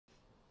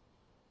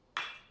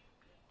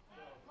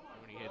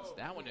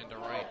That one into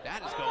right.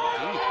 That is going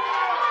deep.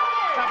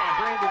 How about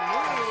Brandon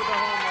Mooney with the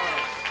home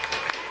run?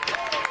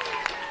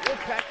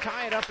 Wolfpack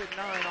tie it up at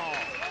 9-all.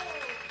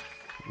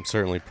 I'm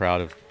certainly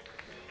proud of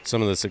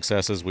some of the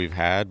successes we've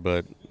had,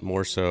 but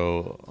more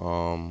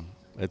so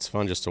it's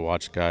fun just to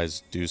watch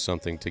guys do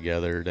something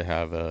together, to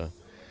have a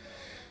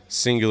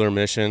singular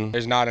mission.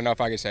 There's not enough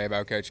I can say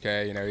about Coach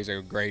K. You know, he's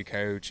a great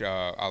coach.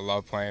 I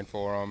love playing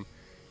for him.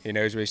 He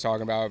knows what he's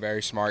talking about, a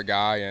very smart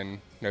guy,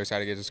 and knows how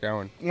to get us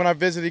going. When I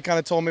visited, he kind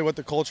of told me what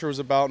the culture was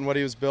about and what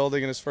he was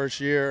building in his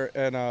first year,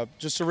 and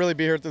just to really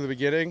be here through the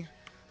beginning,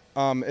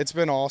 it's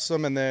been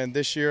awesome. And then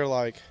this year,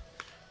 like,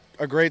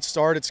 a great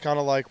start. It's kind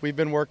of like we've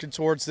been working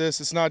towards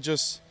this. It's not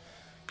just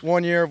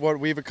 1 year of what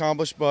we've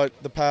accomplished,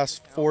 but the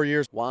past 4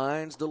 years.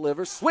 Wines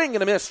delivers, swing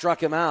and a miss,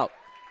 struck him out.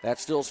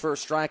 That's Still's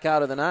first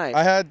strikeout of the night.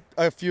 I had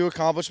a few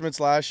accomplishments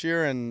last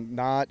year, and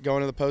not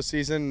going to the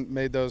postseason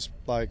made those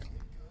like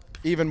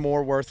even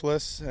more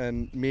worthless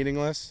and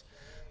meaningless.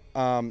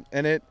 And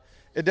it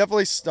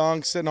definitely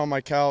stung sitting on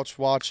my couch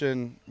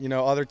watching, you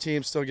know, other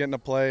teams still getting to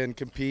play and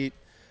compete,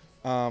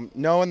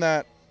 knowing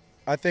that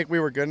I think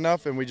we were good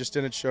enough and we just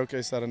didn't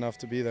showcase that enough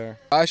to be there.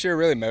 Last year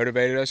really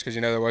motivated us because,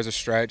 you know, there was a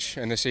stretch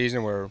in the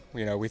season where,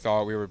 you know, we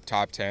thought we were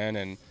top 10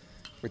 and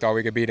we thought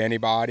we could beat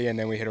anybody, and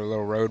then we hit a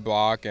little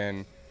roadblock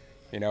and,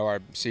 you know,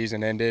 our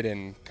season ended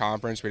in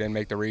conference. We didn't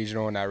make the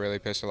regional, and that really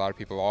pissed a lot of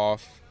people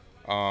off.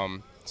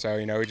 So,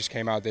 you know, we just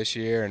came out this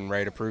year and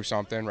ready to prove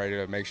something, ready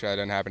to make sure that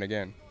doesn't happen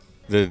again.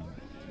 The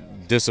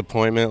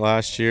disappointment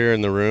last year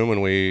in the room when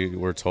we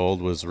were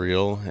told was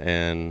real,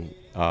 and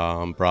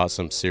brought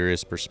some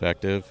serious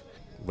perspective.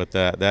 But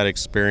that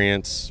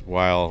experience,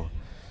 while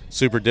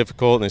super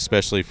difficult, and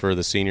especially for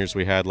the seniors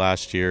we had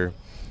last year,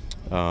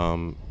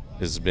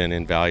 has been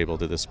invaluable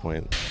to this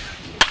point.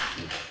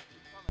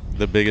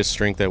 The biggest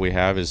strength that we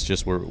have is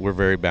just we're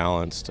very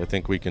balanced. I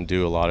think we can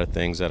do a lot of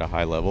things at a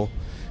high level.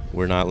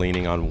 We're not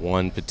leaning on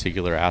one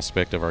particular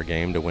aspect of our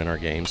game to win our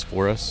games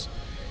for us.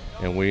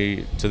 And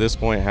we, to this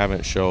point,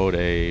 haven't showed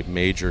a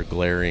major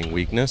glaring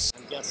weakness.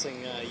 I'm guessing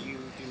you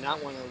do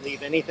not want to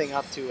leave anything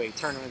up to a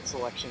tournament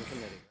selection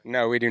committee.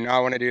 No, we do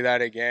not want to do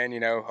that again. You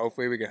know,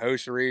 hopefully we can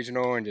host a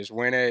regional and just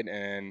win it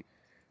and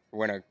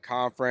win a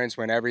conference,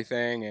 win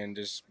everything, and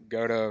just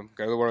go to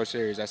the World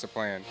Series. That's the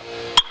plan.